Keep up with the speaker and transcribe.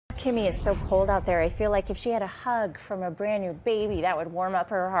Kimmy is so cold out there. I feel like if she had a hug from a brand new baby, that would warm up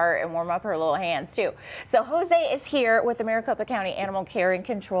her heart and warm up her little hands too. So Jose is here with the Maricopa County Animal Care and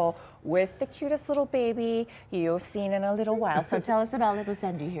Control with the cutest little baby you've seen in a little while. So tell us about little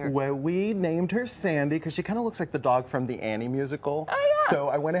Sandy here. Well, we named her Sandy because she kind of looks like the dog from the Annie musical. Oh, yeah. So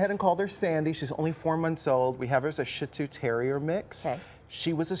I went ahead and called her Sandy. She's only 4 months old. We have her as a Shih Tzu Terrier mix. Okay.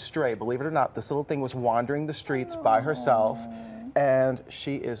 She was a stray, believe it or not. This little thing was wandering the streets by herself. And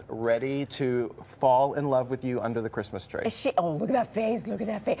she is ready to fall in love with you under the Christmas tree. Is she? Oh, look at that face, look at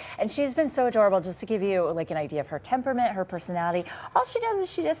that face. And she's been so adorable. Just to give you like an idea of her temperament, her personality, all she does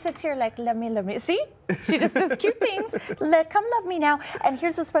is she just sits here like, love me, love me. See? She just does cute things. Come love me now. And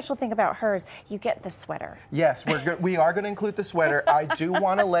here's the special thing about hers. You get the sweater. Yes, we are going to include the sweater. I do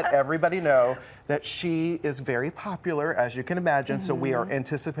want to let everybody know that she is very popular, as you can imagine. So we are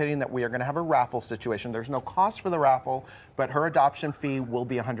anticipating that we are going to have a raffle situation. There's no cost for the raffle, but her adoption fee will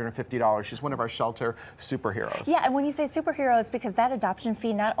be $150. She's one of our shelter superheroes. Yeah, and when you say superhero, it's because that adoption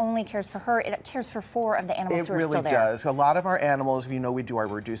fee not only cares for her, it cares for 4 of the animals who are still there. It really does. A lot of our animals, you know, we do our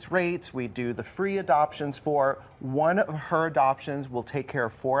reduced rates, we do the free adoptions for. One of her adoptions will take care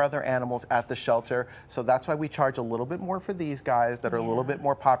of 4 other animals at the shelter. So that's why we charge a little bit more for these guys that are a little bit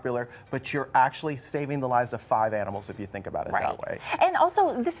more popular, but you're actually saving the lives of 5 animals if you think about it that way. And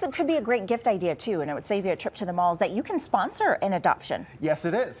also, this could be a great gift idea too, and it would save you a trip to the malls, that you can sponsor an adoption. Yes,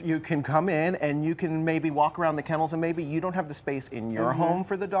 it is. You can come in and you can maybe walk around the kennels, and maybe you don't have the space in your home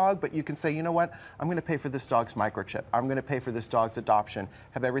for the dog, but you can say, you know what, I'm going to pay for this dog's microchip. I'm going to pay for this dog's adoption,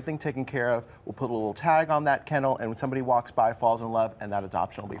 have everything taken care of. We'll put a little tag on that kennel, and when somebody walks by, falls in love, and that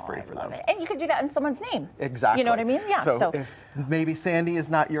adoption will be free for them. And you could do that in someone's name. Exactly. You know what I mean? Yeah. So if maybe Sandy is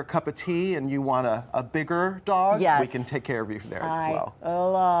not your cup of tea and you want a bigger dog, we can take care of you there as well.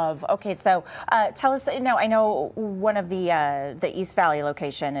 Love. Okay, so tell us. Now I know one of the East Valley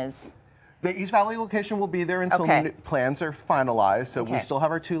location is. The East Valley location will be there until plans are finalized. So we still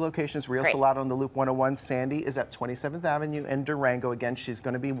have our 2 locations. Rio Salado on the Loop 101. Sandy is at 27th Avenue in Durango. Again, she's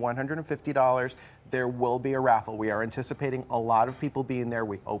going to be $150. There will be a raffle. We are anticipating a lot of people being there.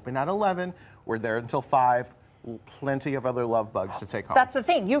 We open at 11. We're there until 5. Plenty of other love bugs to take home. That's the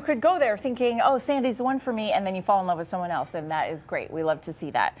thing. You could go there thinking, oh, Sandy's the one for me, and then you fall in love with someone else. Then that is great. We love to see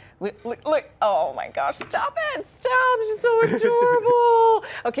that. Look, oh my gosh, stop it. Stop. She's so adorable.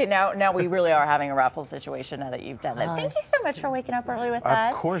 Okay, now we really are having a raffle situation now that you've done that. Thank you so much for waking up early with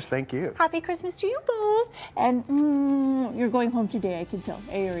us. Of course, thank you. Happy Christmas to you both. And you're going home today, I can tell.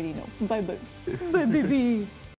 I already know. Bye-bye. Bye, baby.